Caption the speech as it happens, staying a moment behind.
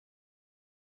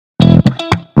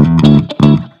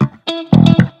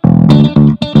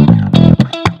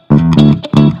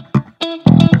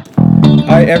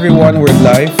Hi everyone, we're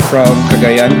live from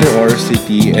Cagayan de Oro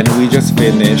City and we just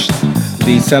finished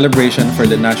the celebration for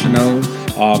the National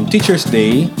Teachers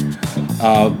Day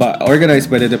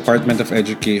organized by the Department of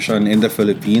Education in the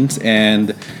Philippines,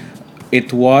 and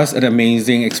it was an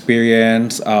amazing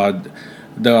experience.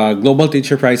 The Global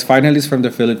Teacher Prize finalists from the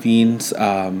Philippines,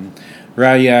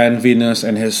 Ryan, Venus,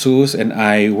 and Jesus, and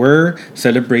I were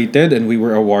celebrated and we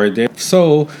were awarded.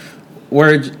 So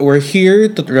we're here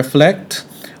to reflect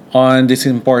on this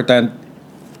important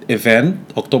event.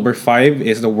 October 5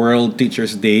 is the World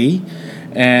Teachers Day,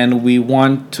 and we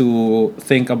want to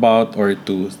think about what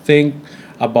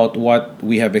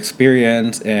we have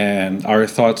experienced and our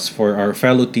thoughts for our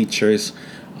fellow teachers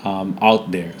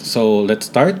out there. So let's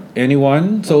start.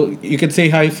 Anyone? So you can say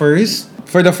hi first.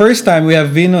 For the first time, we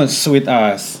have Venus with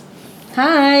us.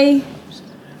 Hi.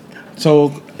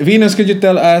 So Venus, could you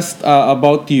tell us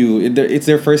about you? It's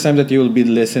their first time that you will be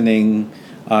listening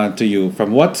to you.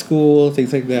 From what school?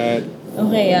 Things like that.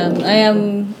 Okay, I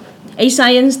am a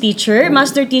science teacher,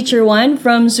 master teacher 1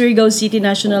 from Surigao City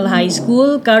National High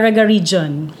School, Caraga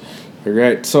Region. All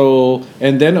right. So,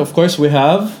 and then of course we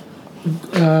have.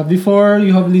 Before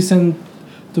you have listened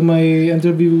to my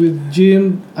interview with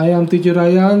Jim, I am teacher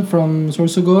Ryan from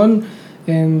Sorsogon,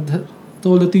 and to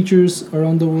all the teachers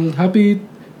around the world, happy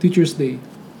Teachers Day.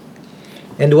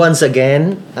 And once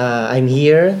again, I'm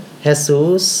here,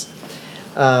 Jesus,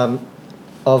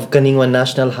 of Kaningwan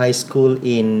National High School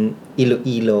in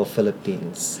Iloilo,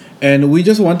 Philippines. And we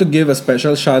just want to give a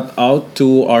special shout out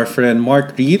to our friend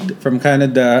Mark Reed from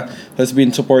Canada, who has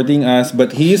been supporting us,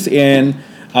 but he's in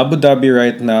Abu Dhabi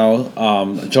right now,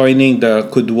 joining the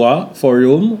Kudwa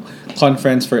Forum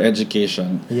Conference for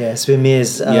Education. Yes, we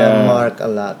miss Yeah. Mark a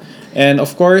lot. And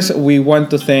of course, we want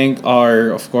to thank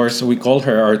we call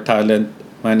her our talent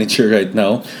manager right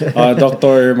now,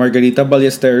 Dr. Margarita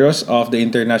Ballesteros of the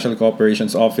International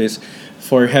Cooperations Office,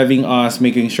 for having us,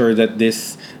 making sure that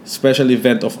this special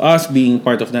event of us being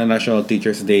part of the National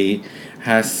Teachers Day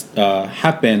has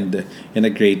happened in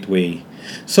a great way.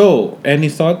 So, any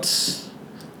thoughts?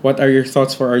 What are your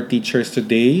thoughts for our teachers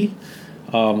today?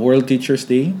 World Teachers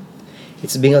Day?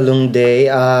 It's been a long day.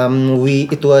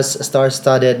 It was a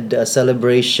star-studded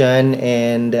celebration,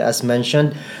 and as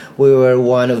mentioned, we were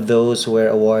one of those who were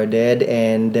awarded,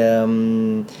 and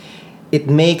it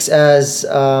makes us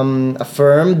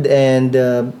affirmed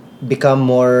and become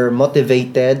more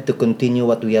motivated to continue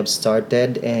what we have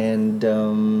started, and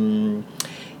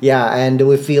and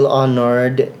we feel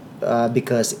honored.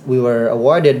 Because we were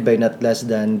awarded by not less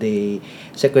than the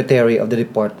Secretary of the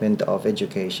Department of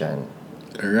Education.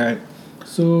 All right.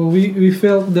 So we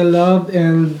felt the love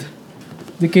and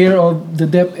the care of the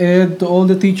DepEd to all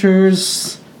the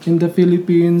teachers in the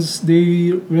Philippines.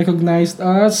 They recognized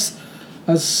us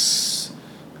as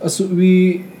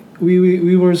we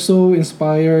were so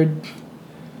inspired.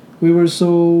 We were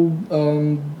so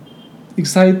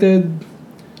excited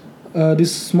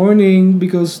this morning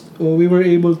because we were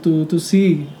able to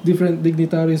see different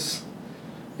dignitaries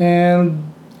and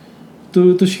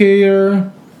to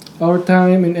share our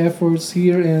time and efforts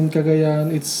here in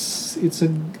Cagayan. It's a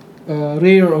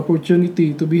rare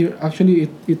opportunity to be here. Actually,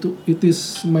 it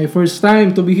is my first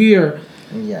time to be here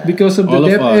Yeah. because of the All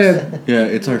of DepEd. us. Yeah,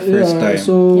 it's our first time.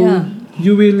 So Yeah.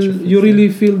 you really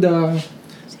feel the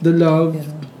love,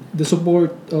 the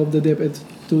support of the DepEd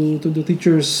to the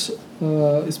teachers,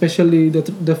 especially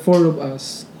the four of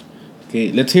us.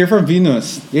 Okay, let's hear from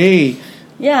Venus. Yay!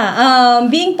 Yeah,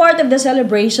 being part of the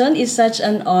celebration is such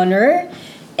an honor,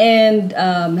 and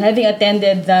having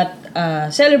attended that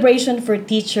celebration for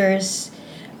teachers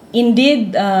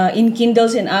indeed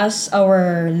enkindles in us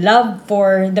our love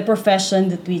for the profession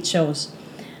that we chose.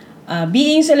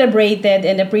 Being celebrated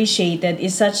and appreciated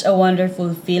is such a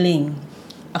wonderful feeling.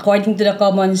 According to the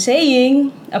common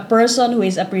saying, a person who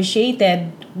is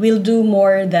appreciated will do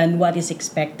more than what is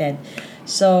expected.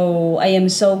 So I am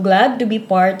so glad to be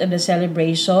part of the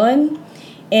celebration,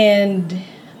 and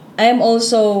I am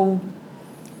also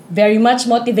very much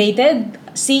motivated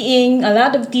seeing a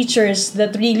lot of teachers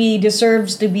that really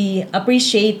deserves to be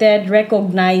appreciated,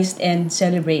 recognized, and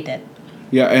celebrated.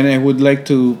 Yeah, and I would like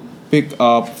to pick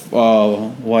up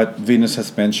what Venus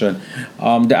has mentioned.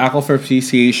 The act of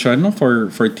appreciation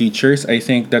for teachers, I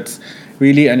think that's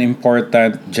really an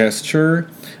important gesture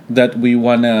that we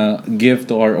want to give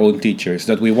to our own teachers,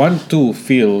 that we want to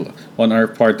feel on our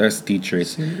part as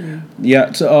teachers.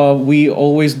 Yeah, so we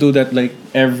always do that, like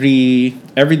every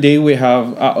day we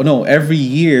have no every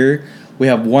year we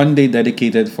have one day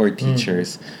dedicated for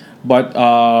teachers. But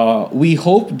we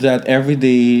hope that every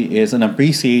day is an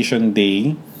appreciation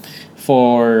day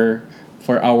for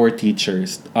our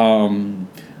teachers.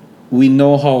 we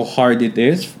know how hard it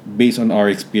is based on our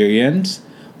experience.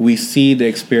 We see the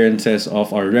experiences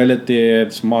of our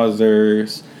relatives,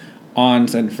 mothers,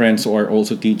 aunts, and friends who are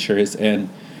also teachers, and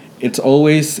it's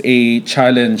always a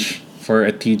challenge for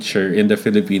a teacher in the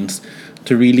Philippines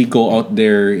to really go out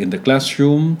there in the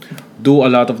classroom, do a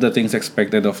lot of the things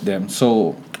expected of them.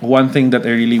 So, one thing that I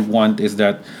really want is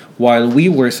that while we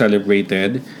were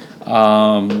celebrated,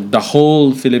 the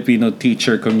whole Filipino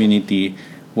teacher community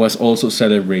was also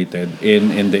celebrated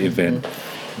in the event.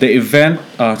 The event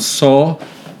saw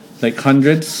like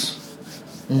hundreds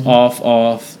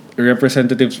of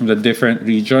representatives from the different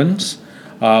regions.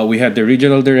 We had the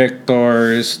regional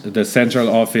directors, the central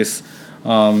office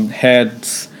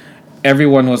heads.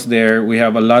 Everyone was there. We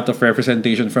have a lot of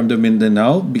representation from the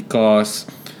Mindanao because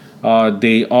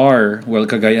they are, well,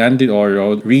 Cagayan de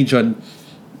Oro, region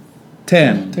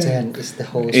 10 10 is the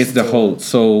host. is the host.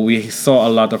 So we saw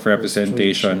a lot of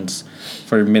representations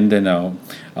for Mindanao.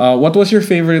 What was your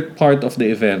favorite part of the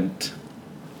event?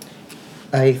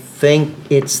 I think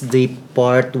it's the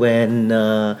part when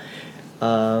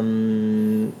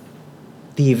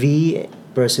TV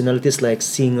personalities like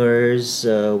singers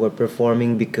were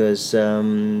performing because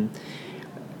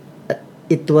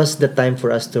it was the time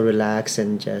for us to relax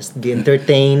and just be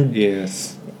entertained.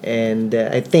 Yes. And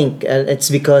I think it's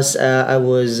because I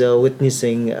was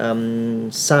witnessing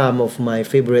some of my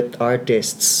favorite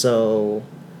artists. So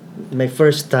my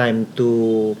first time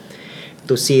to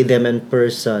see them in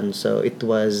person. So it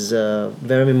was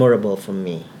very memorable for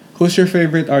me. Who's your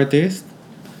favorite artist?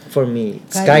 For me,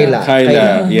 Kyla.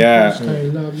 Kyla, yeah.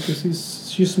 Kyla,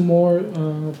 because she's more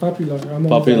popular among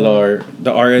Popular, the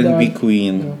R&B the-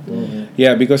 queen. yeah.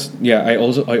 Yeah, because I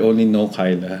only know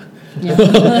Kyla. Yeah.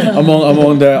 among the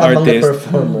Among the artists,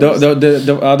 performers.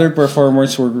 the other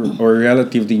performers were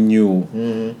relatively new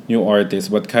artists,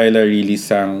 but Kyla really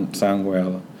sang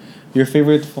well. Your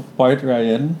favorite part,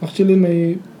 Ryan? Actually,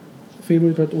 my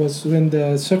favorite part was when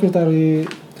the secretary,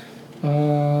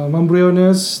 Ma'am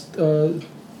Briones,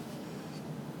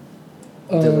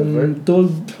 Delivered?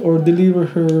 told or deliver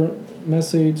her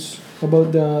message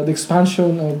about the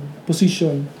expansion of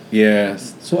position.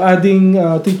 Yes. So adding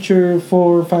teacher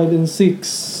 4, 5, and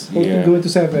 6, Yeah. going to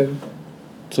 7.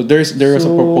 So there was a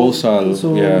proposal.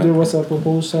 So Yeah. there was a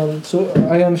proposal. So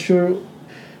I am sure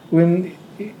when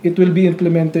it will be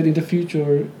implemented in the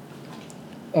future,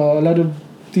 a lot of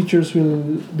teachers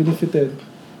will benefited.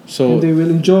 So And they will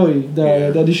enjoy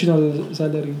Yeah. the additional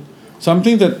salary.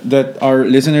 something that our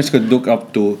listeners could look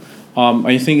up to,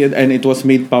 I think, and it was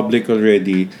made public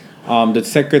already. The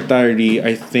secretary,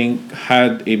 I think,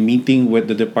 had a meeting with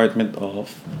the Department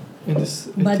of And this,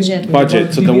 Budget.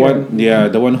 Budget. So the DBM.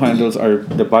 the one who handles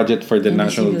the budget for the And the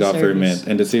national civil government service.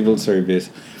 and the civil service.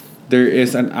 There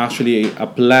is actually a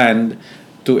plan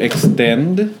to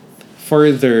extend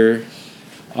further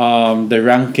the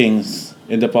rankings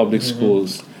in the public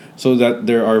schools so that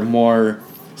there are more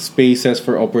spaces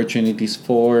for opportunities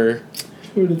for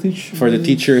For the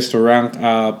teachers to rank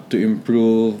up, to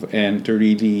improve, and to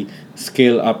really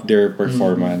scale up their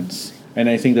performance. And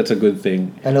I think that's a good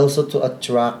thing. And also to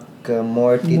attract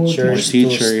more teachers,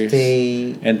 teachers. to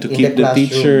stay And to in keep the classrooms,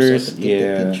 teachers, or to keep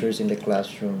yeah. the teachers in the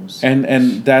classrooms. And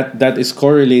that is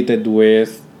correlated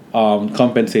with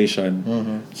compensation.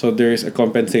 So there's a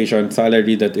compensation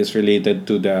salary that is related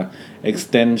to the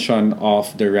extension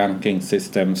of the ranking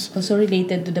systems. Also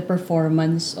related to the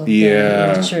performance of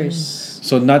Yeah. the teachers.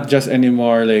 So not just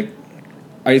anymore like,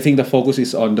 I think the focus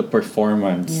is on the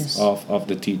performance Yes. of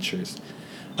the teachers.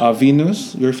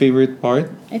 Venus, your favorite part?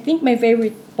 I think my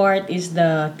favorite part is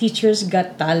the Teachers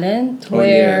Got Talent, Oh,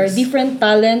 where yes. different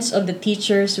talents of the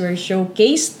teachers were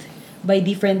showcased by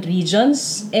different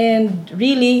regions. And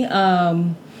really,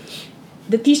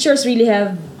 the teachers really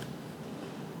have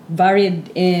varied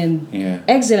and Yeah.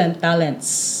 excellent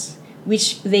talents,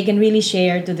 which they can really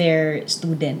share to their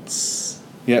students.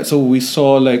 Yeah, so we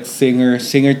saw like singer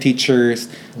teachers,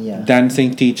 Yeah.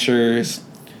 dancing teachers,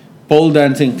 pole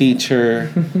dancing teacher,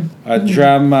 a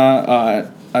drama,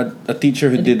 a teacher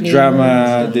who The did declaimers,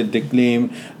 drama, did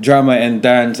declaim, drama and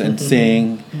dance and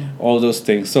sing, all those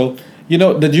things. So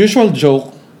the usual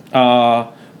joke,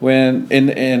 when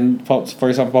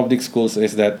for some public schools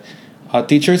is that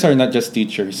teachers are not just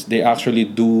teachers; they actually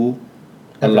do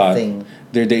a lot. Everything.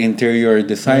 They're the interior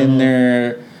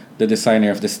designer, the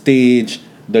designer of the stage,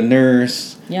 the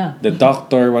nurse, Yeah. the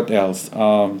doctor, what else?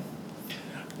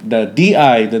 The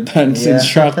DI, the dance Yeah.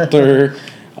 instructor,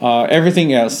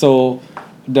 everything else. So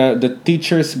the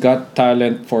teachers got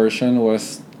talent portion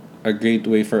was a great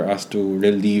way for us to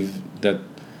relieve that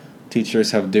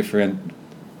teachers have different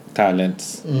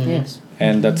talents. Yes.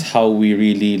 And that's how we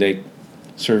really like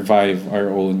survive our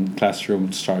own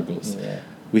classroom struggles. Yeah.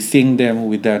 We sing them,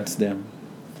 we dance them.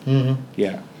 Hmm.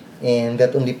 Yeah. And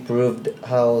that only proved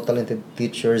how talented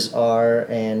teachers are.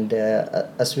 And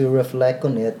as we reflect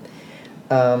on it,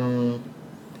 um,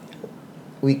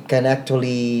 we can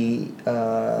actually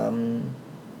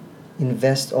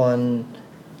invest on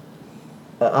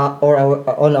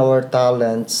our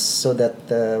talents so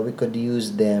that we could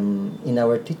use them in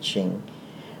our teaching.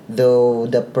 Though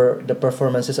the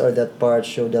performances or that part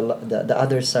show the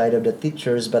other side of the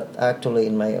teachers, but actually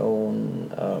in my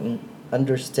own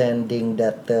understanding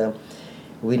that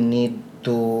we need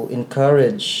to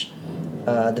encourage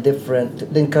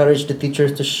the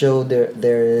teachers to show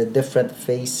their different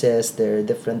faces, their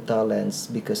different talents,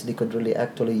 because they could really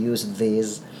actually use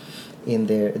these in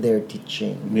their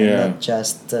teaching, and Yeah. not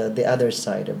just the other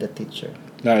side of the teacher.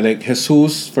 Like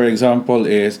Jesus, for example,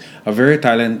 is a very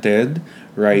talented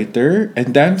writer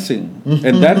and dancer,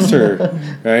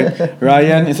 right?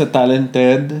 Ryan is a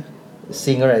talented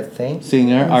Singer, I think.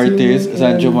 singer, Singing artist,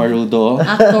 Sanjo and- Marudo.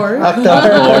 Actor.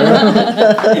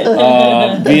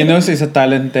 Venus is a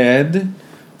talented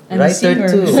And Writer singer.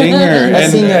 too. singer, A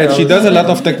and, singer and she does a lot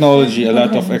also. of technology, a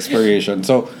lot of exploration.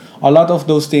 So a lot of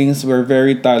those things were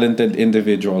very talented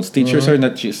individuals. Teachers are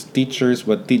not just teachers,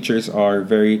 but teachers are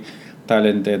very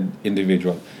talented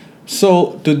individual.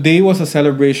 So today was a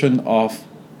celebration of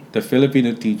the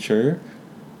Filipino teacher,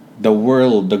 the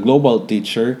world, the global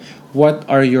teacher. What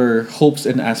are your hopes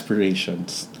and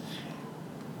aspirations?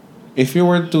 If you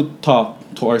were to talk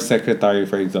to our secretary,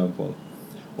 for example,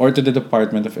 or to the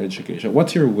Department of Education,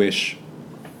 what's your wish?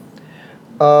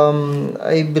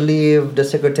 I believe the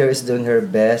secretary is doing her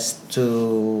best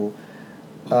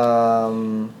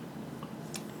um,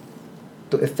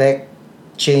 to effect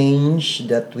change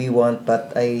that we want,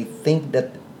 but I think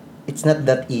that it's not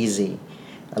that easy.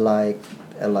 Like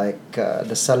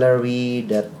the salary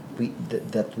that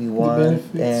we want,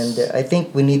 and benefits. I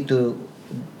think we need to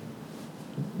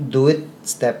do it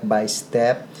step by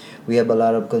step. We have a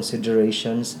lot of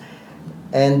considerations.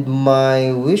 And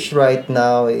my wish right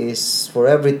now is for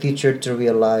every teacher to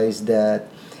realize that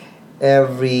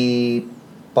every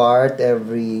part,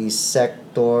 every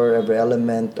sector, every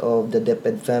element of the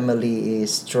DepEd family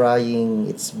is trying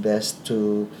its best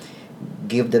to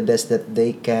give the best that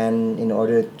they can in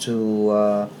order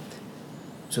to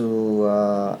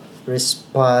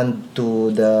respond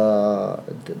to the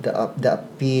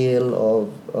appeal of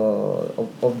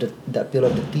the appeal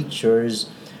of the teachers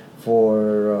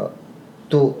for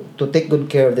to take good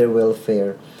care of their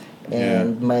welfare. Yeah.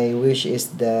 And my wish is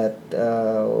that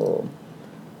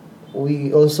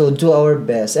we also do our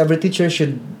best. Every teacher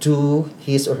should do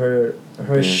his or her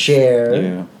Yes. share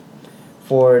Yeah.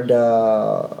 for at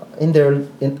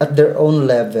their own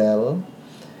level,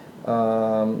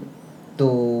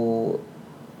 to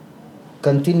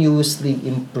continuously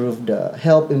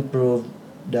help improve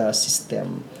the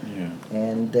system. Yeah.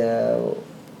 And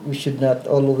we should not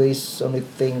always only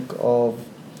think of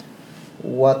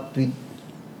what we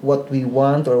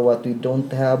want or what we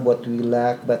don't have, what we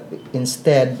lack, but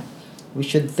instead we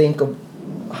should think of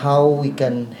how we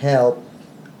can help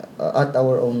at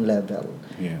our own level.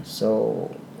 Yes. So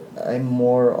I'm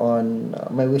more on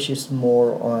my wish is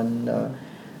more on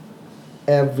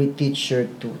every teacher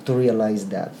to realize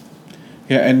that.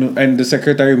 Yeah, and the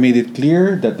secretary made it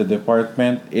clear that the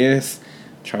department is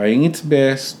trying its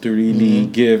best to really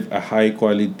give a high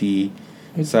quality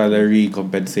salary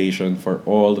compensation for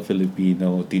all the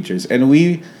Filipino teachers, and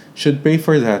we should pray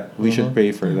for that. We should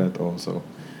pray for that also.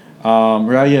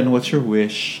 Ryan, what's your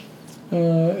wish?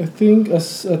 I think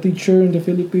as a teacher in the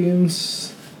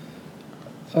Philippines,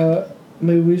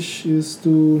 my wish is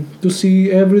to see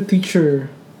every teacher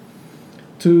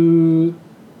to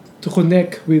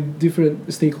connect with different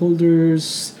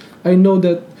stakeholders. I know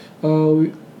that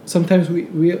sometimes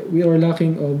we are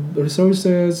lacking of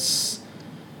resources,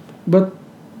 but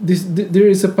there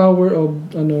is a power of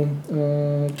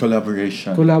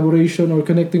Collaboration. collaboration or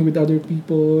connecting with other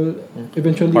people,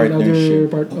 eventually Partnership.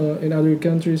 in other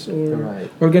countries or Right.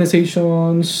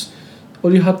 organizations. All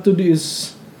you have to do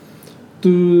is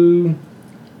to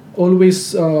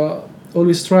always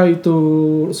always try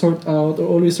to sort out or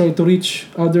always try to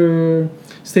reach other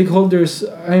stakeholders.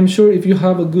 I'm sure if you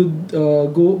have a good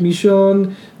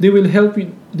mission, they will help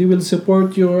you. They will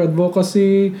support your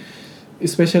advocacy,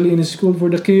 especially in the school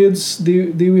for the kids.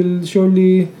 They will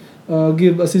surely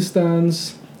give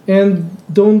assistance, and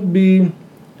don't be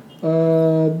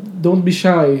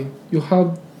shy. You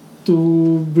have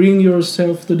to bring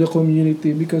yourself to the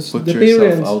community because Put the yourself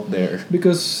parents out there.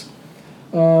 because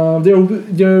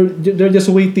they're just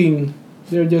waiting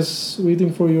They're just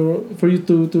waiting for you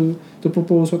to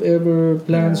propose whatever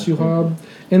plans you have,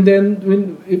 and then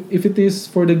if it is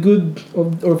for the good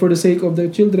of or for the sake of the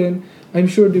children, I'm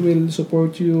sure they will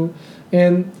support you.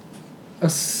 And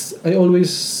as I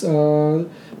always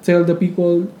tell the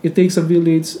people, it takes a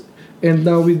village, and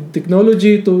now with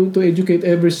technology to educate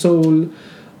every soul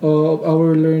of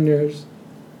our learners,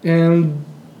 and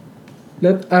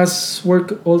let us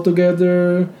work all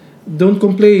together. Don't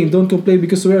complain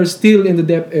because we are still in the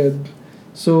depth ed.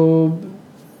 So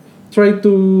try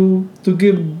to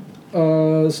give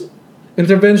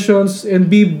interventions and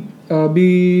be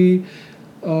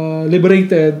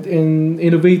liberated in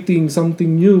innovating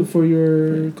something new for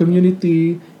your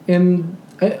community. And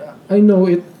I know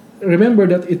it. Remember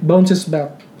that it bounces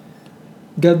back.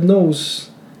 God knows,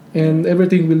 and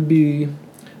everything will be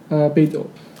paid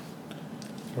off.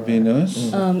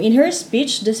 Venus? In her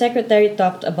speech, the secretary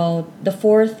talked about the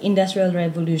fourth industrial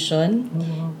revolution,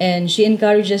 and she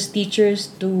encourages teachers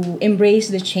to embrace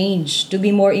the change, to be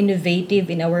more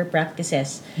innovative in our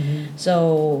practices.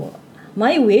 So,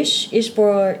 my wish is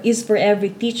for every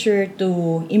teacher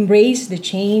to embrace the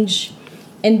change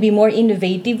and be more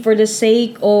innovative for the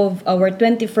sake of our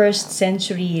 21st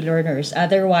century learners.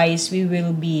 Otherwise, we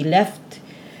will be left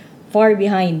far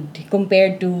behind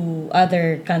compared to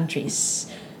other countries.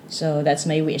 So that's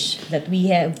my wish, that we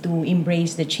have to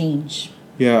embrace the change.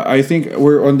 Yeah, I think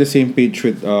we're on the same page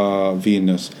with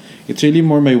Venus. It's really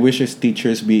more my wish is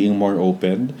teachers being more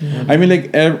open. I mean,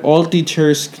 like all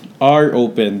teachers are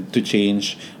open to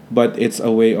change, but it's a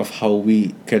way of how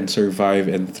we can survive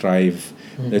and thrive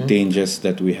the changes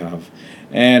that we have.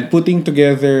 And putting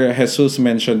together, Jesus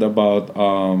mentioned about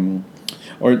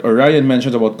or Ryan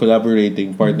mentioned about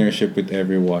collaborating, partnership with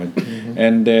everyone,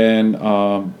 and then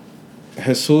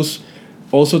Jesus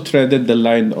also treaded the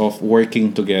line of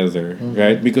working together,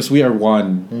 right? Because we are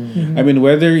one. I mean,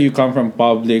 whether you come from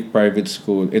public, private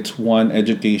school, it's one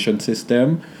education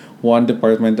system, one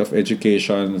Department of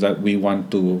Education that we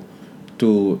want to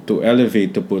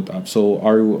elevate, to put up. So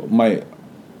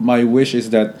my wish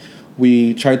is that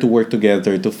we try to work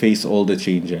together to face all the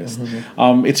changes.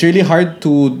 It's really hard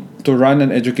to run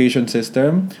an education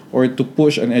system or to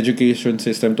push an education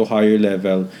system to higher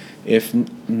level if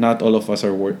not all of us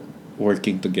are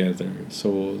working together.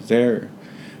 So there.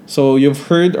 So you've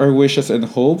heard our wishes and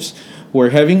hopes.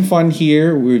 We're having fun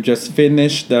here. We just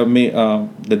finished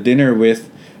the dinner with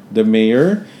the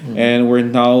mayor, and we're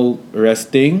now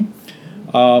resting.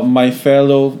 My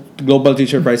fellow Global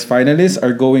Teacher Prize finalists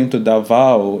are going to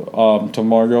Davao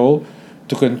tomorrow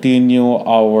to continue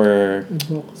our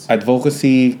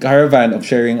advocacy caravan of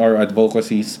sharing our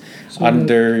advocacies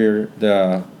under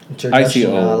the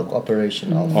International ICO.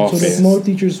 Cooperation So Office. that more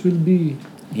teachers will be.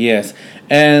 Yes.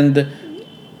 And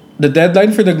the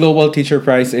deadline for the Global Teacher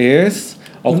Prize is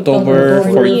October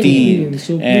 14.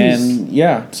 So please. And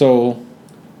yeah, so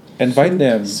invite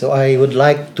them. So I would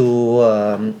like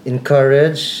to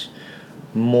encourage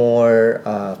more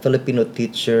Filipino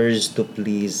teachers to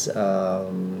please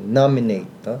nominate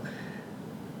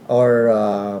or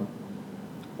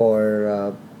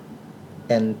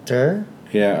enter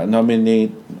Yeah,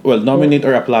 nominate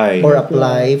or apply. or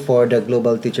apply for the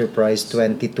Global Teacher Prize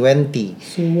 2020.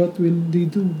 So what will they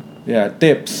do? Yeah,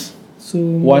 tips. So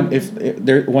If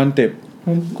there one tip.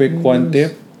 Quick one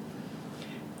tip.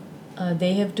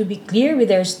 They have to be clear with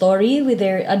their story, with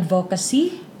their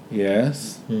advocacy.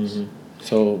 Yes. Mhm.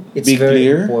 So It's be very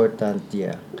clear. important,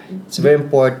 yeah. It's very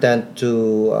important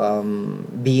to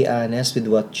be honest with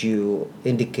what you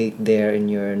indicate there in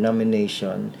your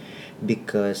nomination,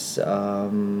 because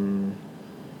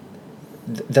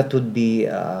that would be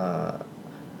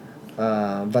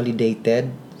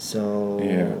validated. So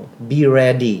Yeah. be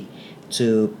ready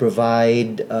to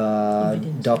provide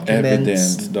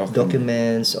Evidence,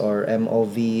 documents or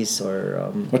MOVs or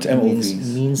What's means,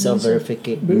 MOVs? means of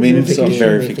verification. Means of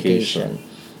verification.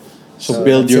 So So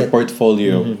build that's your it.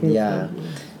 portfolio. Yeah.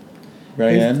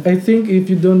 Ryan? I think if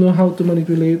you don't know how to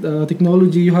manipulate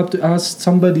technology, you have to ask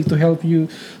somebody to help you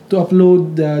to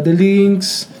upload the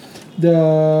links,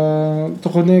 to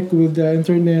connect with the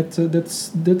internet. So that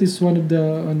is one of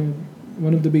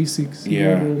the basics.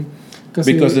 Yeah.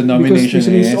 Kasi, Because the nomination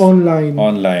especially is online.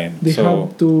 Online. They So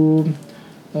have to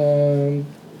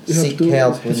Seek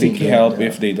help when seek needed. help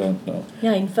if they don't know.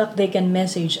 Yeah, in fact, they can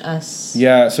message us.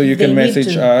 Yeah, so you They can need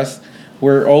message to. us.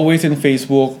 We're always in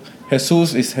Facebook.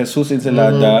 Jesus is Jesus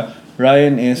Ensalada.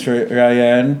 Ryan is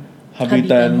Ryan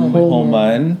Habitan Habitan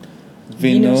Homan.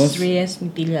 Venus Venus. Reyes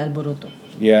Mitilla Alboroto.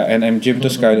 Yeah, and I'm Jim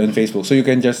Toscano on Facebook. So you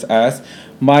can just ask.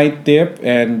 My tip,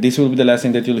 and this will be the last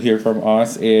thing that you'll hear from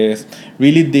us, is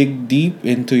really dig deep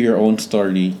into your own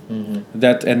story.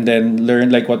 That and then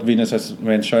learn, like what Venus has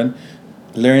mentioned.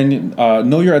 Learn,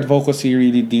 know your advocacy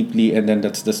really deeply, and then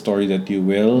that's the story that you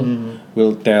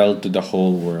will tell to the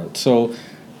whole world. So,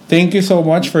 thank you so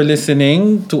much for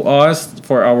listening to us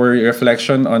for our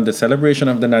reflection on the celebration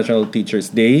of the National Teachers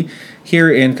Day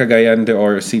here in Cagayan de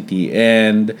Oro City.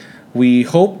 And we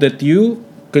hope that you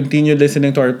continue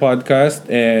listening to our podcast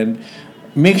and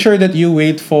make sure that you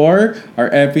wait for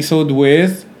our episode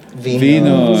with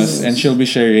Venus, and she'll be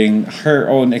sharing her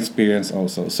own experience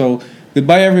also. So,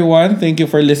 goodbye, everyone. Thank you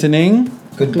for listening.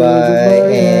 Goodbye, Goodbye,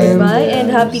 and Bye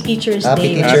and happy Teachers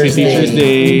Happy Day. Happy Teachers Day. Teachers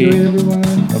Day. Enjoy,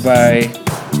 everyone. Bye bye.